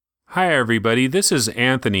Hi, everybody. This is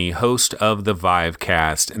Anthony, host of the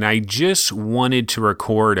Vivecast, and I just wanted to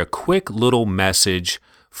record a quick little message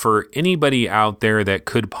for anybody out there that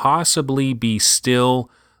could possibly be still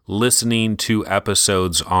listening to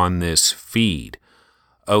episodes on this feed.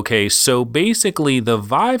 Okay, so basically, the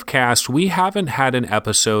Vivecast, we haven't had an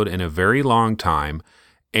episode in a very long time,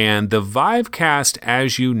 and the Vivecast,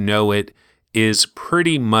 as you know it, is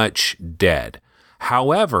pretty much dead.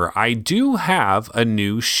 However, I do have a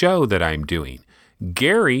new show that I'm doing.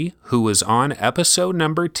 Gary, who was on episode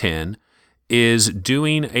number 10, is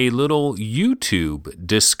doing a little YouTube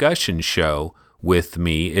discussion show with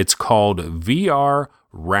me. It's called VR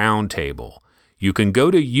Roundtable. You can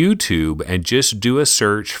go to YouTube and just do a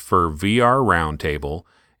search for VR Roundtable,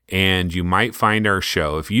 and you might find our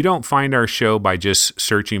show. If you don't find our show by just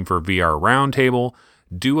searching for VR Roundtable,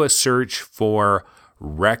 do a search for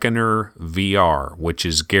Reckoner VR, which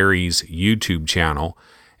is Gary's YouTube channel,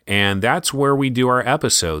 and that's where we do our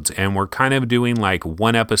episodes, and we're kind of doing like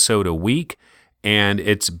one episode a week, and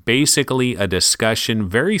it's basically a discussion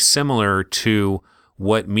very similar to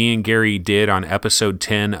what me and Gary did on episode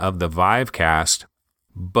 10 of the Vivecast.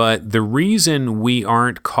 But the reason we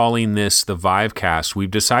aren't calling this the Vivecast, we've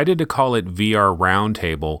decided to call it VR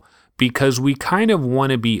Roundtable because we kind of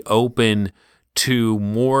want to be open to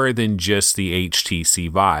more than just the HTC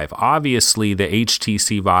Vive. Obviously, the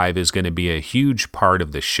HTC Vive is going to be a huge part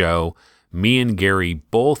of the show. Me and Gary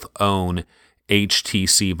both own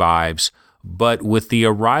HTC Vives, but with the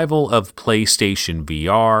arrival of PlayStation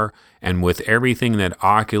VR and with everything that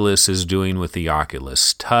Oculus is doing with the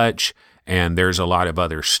Oculus Touch, and there's a lot of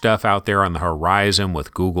other stuff out there on the horizon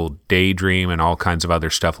with Google Daydream and all kinds of other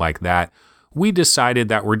stuff like that, we decided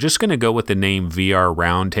that we're just going to go with the name VR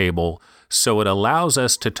Roundtable, so it allows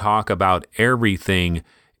us to talk about everything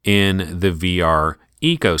in the VR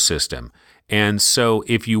ecosystem. And so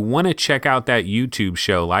if you want to check out that YouTube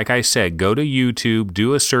show, like I said, go to YouTube,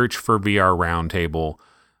 do a search for VR Roundtable,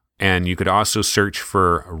 and you could also search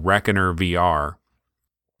for Reckoner VR.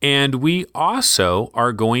 And we also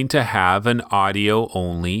are going to have an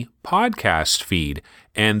audio-only podcast feed.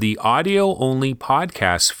 And the audio-only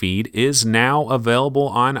podcast feed is now available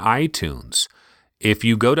on iTunes. If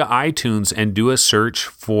you go to iTunes and do a search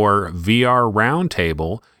for VR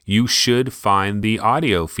Roundtable, you should find the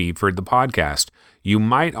audio feed for the podcast. You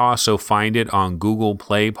might also find it on Google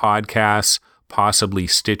Play Podcasts, possibly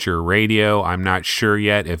Stitcher Radio. I'm not sure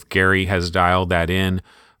yet if Gary has dialed that in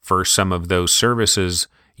for some of those services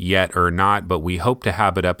yet or not, but we hope to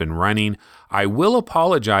have it up and running. I will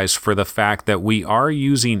apologize for the fact that we are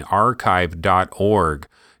using archive.org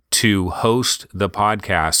to host the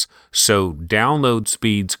podcast, so download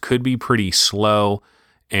speeds could be pretty slow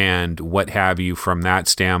and what have you from that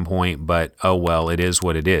standpoint, but oh well, it is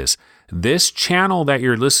what it is. This channel that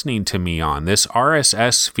you're listening to me on, this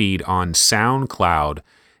RSS feed on SoundCloud,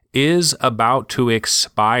 is about to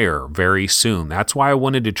expire very soon. That's why I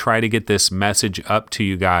wanted to try to get this message up to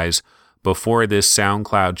you guys before this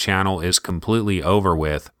SoundCloud channel is completely over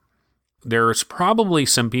with. There's probably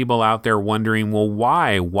some people out there wondering, well,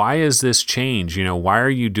 why? Why is this change? Why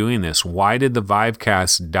are you doing this? Why did the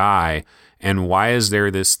Vivecast die? And why is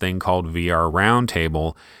there this thing called VR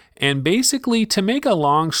Roundtable? And basically, to make a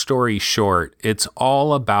long story short, it's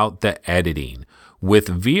all about the editing.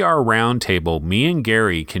 With VR Roundtable, me and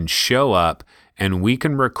Gary can show up and we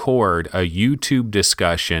can record a YouTube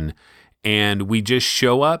discussion, and we just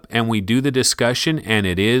show up and we do the discussion, and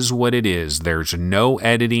it is what it is. There's no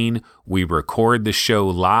editing. We record the show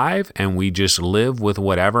live and we just live with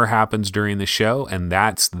whatever happens during the show, and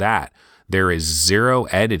that's that. There is zero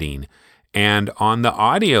editing. And on the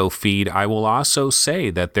audio feed, I will also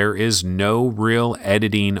say that there is no real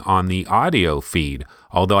editing on the audio feed,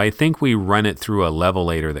 although I think we run it through a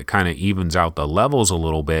levelator that kind of evens out the levels a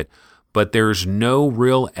little bit, but there's no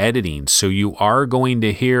real editing. So you are going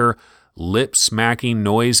to hear lip smacking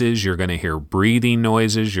noises, you're going to hear breathing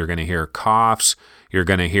noises, you're going to hear coughs, you're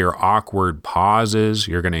going to hear awkward pauses,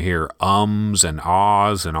 you're going to hear ums and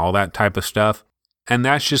ahs and all that type of stuff. And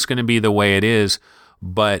that's just going to be the way it is.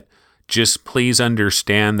 But just please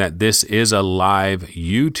understand that this is a live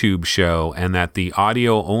YouTube show and that the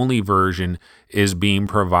audio-only version is being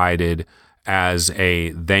provided as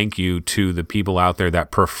a thank you to the people out there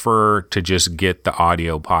that prefer to just get the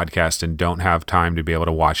audio podcast and don't have time to be able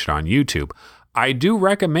to watch it on YouTube. I do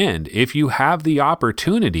recommend, if you have the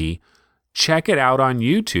opportunity, check it out on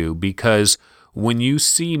YouTube, because when you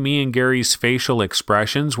see me and Gary's facial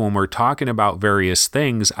expressions when we're talking about various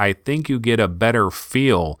things, I think you get a better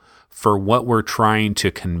feel for what we're trying to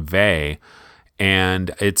convey. And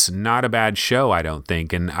it's not a bad show, I don't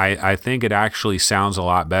think. And I think it actually sounds a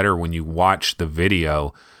lot better when you watch the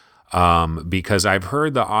video, because I've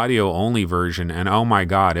heard the audio only version and oh my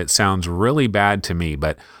God, it sounds really bad to me.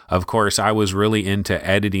 But of course, I was really into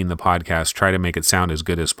editing the podcast, try to make it sound as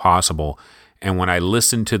good as possible. And when I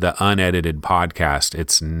listen to the unedited podcast,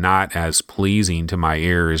 it's not as pleasing to my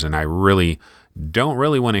ears, and I really don't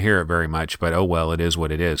really want to hear it very much, but oh well, it is what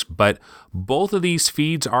it is. But both of these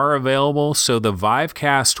feeds are available, so the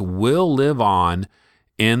Vivecast will live on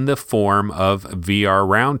in the form of VR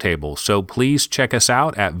Roundtable. So please check us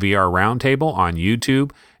out at VR Roundtable on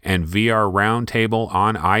YouTube and VR Roundtable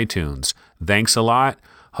on iTunes. Thanks a lot.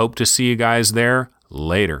 Hope to see you guys there.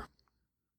 Later.